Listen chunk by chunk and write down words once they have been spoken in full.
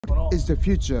is the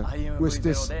future with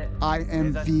this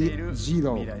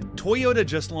IMV0. Toyota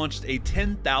just launched a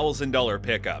 $10,000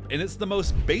 pickup, and it's the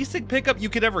most basic pickup you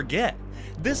could ever get.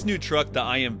 This new truck, the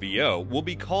IMVO, will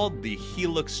be called the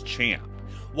Hilux Champ.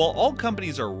 While all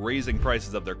companies are raising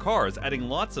prices of their cars, adding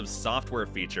lots of software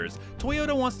features,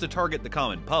 Toyota wants to target the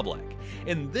common public.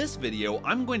 In this video,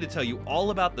 I'm going to tell you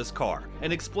all about this car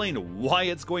and explain why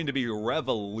it's going to be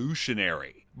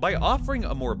revolutionary. By offering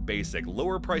a more basic,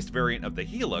 lower-priced variant of the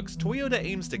Hilux, Toyota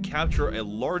aims to capture a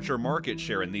larger market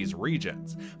share in these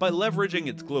regions. By leveraging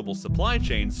its global supply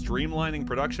chain, streamlining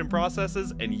production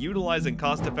processes, and utilizing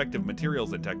cost-effective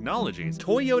materials and technologies,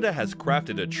 Toyota has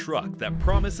crafted a truck that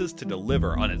promises to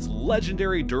deliver on its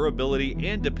legendary durability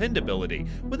and dependability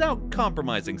without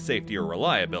compromising safety or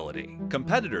reliability.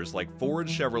 Competitors like Ford,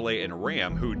 Chevrolet, and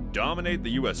Ram, who dominate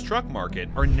the US truck market,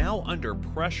 are now under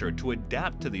pressure to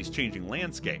adapt to these changing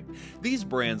landscapes. These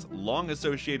brands, long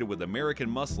associated with American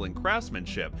muscle and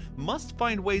craftsmanship, must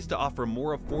find ways to offer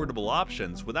more affordable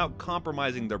options without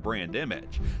compromising their brand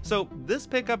image. So this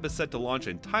pickup is set to launch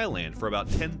in Thailand for about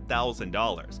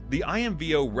 $10,000. The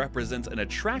IMVO represents an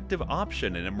attractive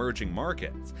option in emerging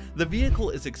markets. The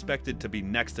vehicle is expected to be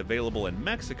next available in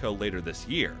Mexico later this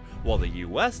year, while the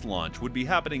US launch would be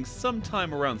happening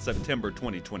sometime around September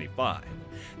 2025.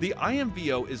 The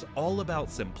IMVO is all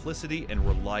about simplicity and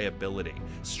reliability,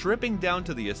 stripping down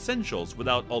to the essentials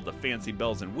without all the fancy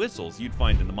bells and whistles you'd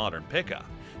find in the modern pickup.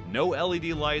 No LED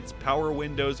lights, power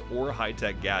windows, or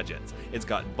high-tech gadgets. It's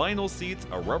got vinyl seats,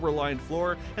 a rubber-lined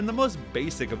floor, and the most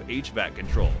basic of HVAC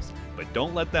controls. But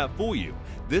don't let that fool you.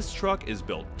 This truck is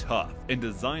built tough and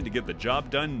designed to get the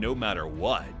job done no matter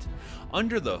what.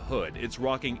 Under the hood, it's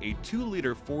rocking a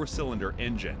 2-liter 4-cylinder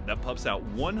engine that pumps out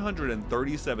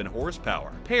 137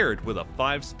 horsepower, paired with a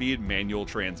 5-speed manual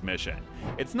transmission.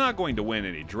 It's not going to win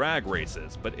any drag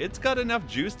races, but it's got enough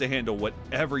juice to handle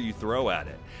whatever you throw at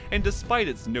it. And despite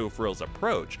its no-frills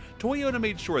approach, Toyota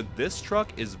made sure this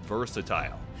truck is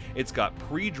versatile. It's got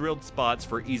pre-drilled spots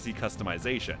for easy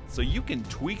customization, so you can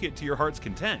tweak it to your heart's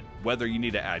content, whether you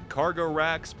need to add cargo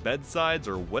racks, bedsides,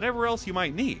 or whatever else you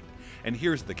might need. And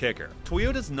here's the kicker.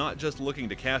 Toyota's not just looking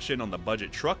to cash in on the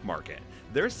budget truck market.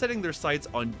 They're setting their sights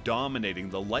on dominating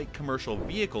the light commercial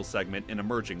vehicle segment in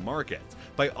emerging markets.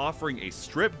 By offering a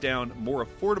stripped-down, more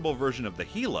affordable version of the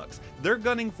Hilux, they're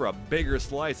gunning for a bigger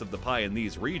slice of the pie in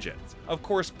these regions. Of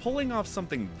course, pulling off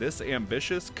something this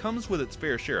ambitious comes with its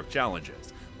fair share of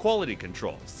challenges. Quality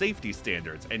control, safety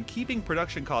standards, and keeping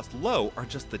production costs low are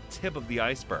just the tip of the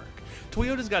iceberg.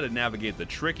 Toyota's got to navigate the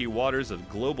tricky waters of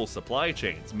global supply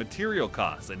chains, material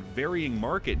costs, and varying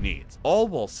market needs, all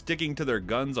while sticking to their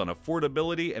guns on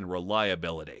affordability and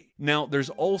reliability. Now, there's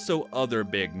also other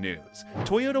big news.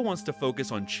 Toyota wants to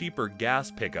focus on cheaper gas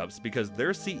pickups because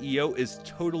their CEO is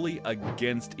totally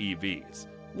against EVs.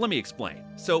 Let me explain.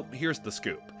 So here's the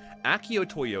scoop. Akio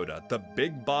Toyoda, the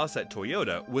big boss at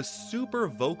Toyota, was super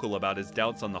vocal about his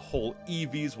doubts on the whole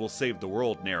EVs will save the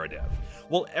world narrative.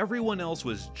 While everyone else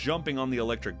was jumping on the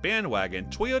electric bandwagon,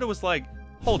 Toyota was like,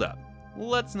 hold up,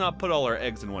 let's not put all our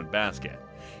eggs in one basket.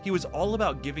 He was all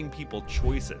about giving people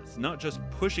choices, not just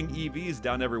pushing EVs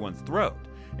down everyone's throat.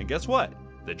 And guess what?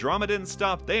 The drama didn't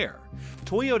stop there.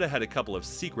 Toyota had a couple of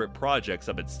secret projects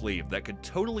up its sleeve that could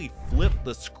totally flip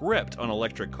the script on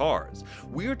electric cars.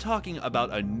 We're talking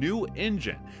about a new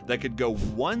engine that could go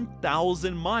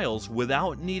 1,000 miles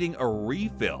without needing a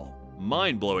refill.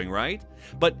 Mind-blowing, right?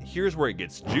 But here's where it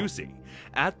gets juicy.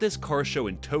 At this car show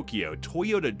in Tokyo,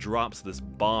 Toyota drops this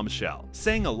bombshell,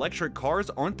 saying electric cars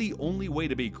aren't the only way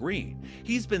to be green.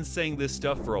 He's been saying this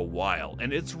stuff for a while,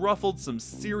 and it's ruffled some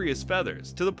serious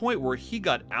feathers, to the point where he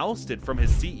got ousted from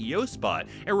his CEO spot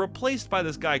and replaced by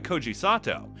this guy Koji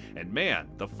Sato. And man,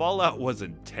 the fallout was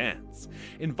intense.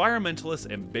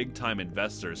 Environmentalists and big-time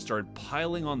investors started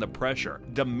piling on the pressure,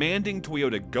 demanding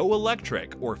Toyota go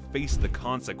electric or face the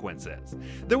consequences.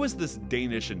 There was this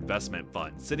Danish investment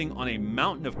fund sitting on a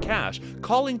mountain of cash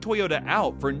calling Toyota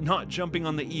out for not jumping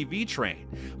on the EV train.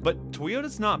 But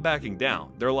Toyota's not backing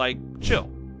down. They're like, chill,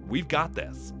 we've got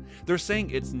this. They're saying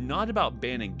it's not about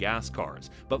banning gas cars,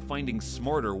 but finding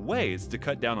smarter ways to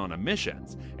cut down on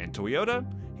emissions. And Toyota?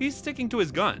 He's sticking to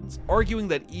his guns, arguing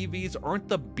that EVs aren't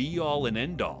the be-all and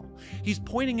end-all. He's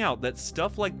pointing out that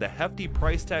stuff like the hefty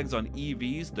price tags on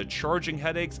EVs, the charging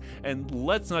headaches, and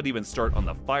let's not even start on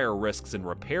the fire risks and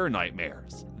repair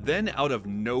nightmares. Then out of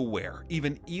nowhere,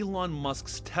 even Elon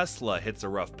Musk's Tesla hits a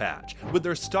rough patch, with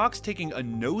their stocks taking a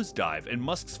nosedive and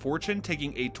Musk's fortune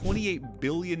taking a $28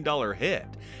 billion hit.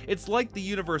 It's like the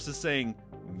universe is saying,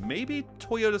 maybe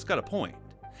Toyota's got a point.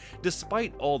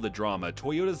 Despite all the drama,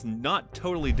 Toyota's not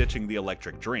totally ditching the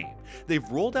electric dream. They've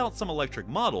rolled out some electric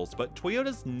models, but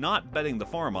Toyota's not betting the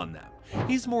farm on them.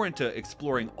 He's more into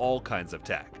exploring all kinds of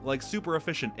tech, like super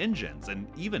efficient engines and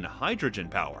even hydrogen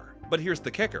power. But here's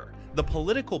the kicker. The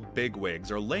political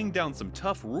bigwigs are laying down some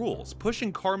tough rules,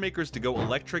 pushing car makers to go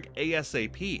electric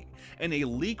ASAP, and a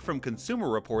leak from Consumer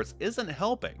Reports isn't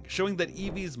helping, showing that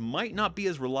EVs might not be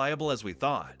as reliable as we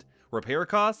thought. Repair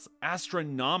costs?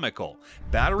 Astronomical.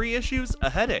 Battery issues? A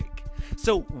headache.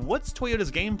 So what's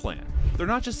Toyota's game plan? They're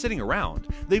not just sitting around.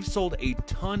 They've sold a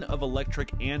ton of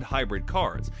electric and hybrid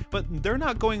cars, but they're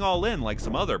not going all in like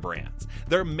some other brands.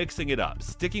 They're mixing it up,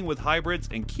 sticking with hybrids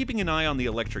and keeping an eye on the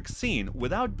electric scene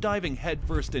without diving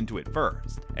headfirst into it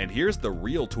first. And here's the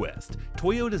real twist.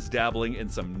 Toyota's dabbling in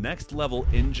some next-level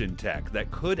engine tech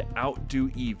that could outdo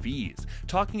EVs,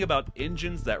 talking about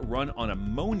engines that run on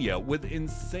ammonia with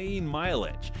insane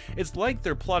mileage. It's like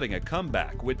they're plotting a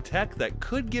comeback with tech that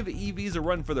could give EVs a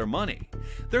run for their money.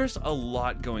 There's a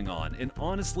lot going on, and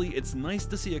honestly, it's nice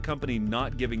to see a company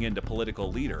not giving in to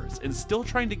political leaders and still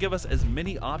trying to give us as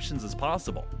many options as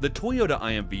possible. The Toyota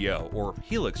IMVO, or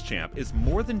Hilux Champ, is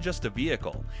more than just a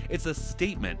vehicle. It's a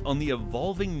statement on the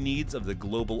evolving needs of the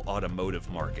global automotive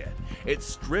market. It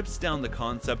strips down the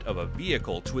concept of a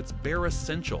vehicle to its bare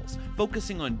essentials,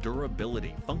 focusing on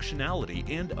durability, functionality,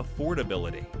 and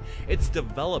affordability. Its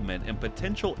development and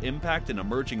potential impact in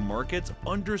emerging markets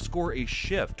underscore a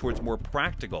shift towards more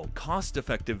practical,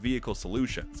 cost-effective vehicle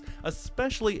solutions,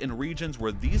 especially in regions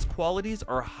where these qualities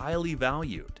are highly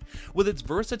valued. With its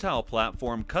versatile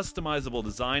platform, customizable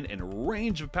design, and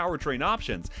range of powertrain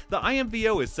options, the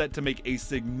IMVO is set to make a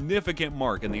significant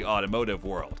mark in the automotive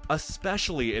world,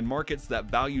 especially in markets that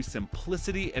value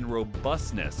simplicity and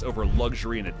robustness over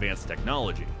luxury and advanced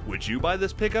technology. Would you buy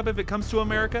this pickup if it comes to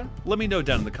America? Let me know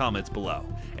down in the comments below.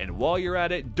 And while you're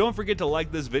at it, don't forget to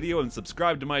like this video and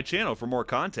subscribe to my channel for more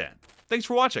content. Thanks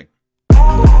for watching.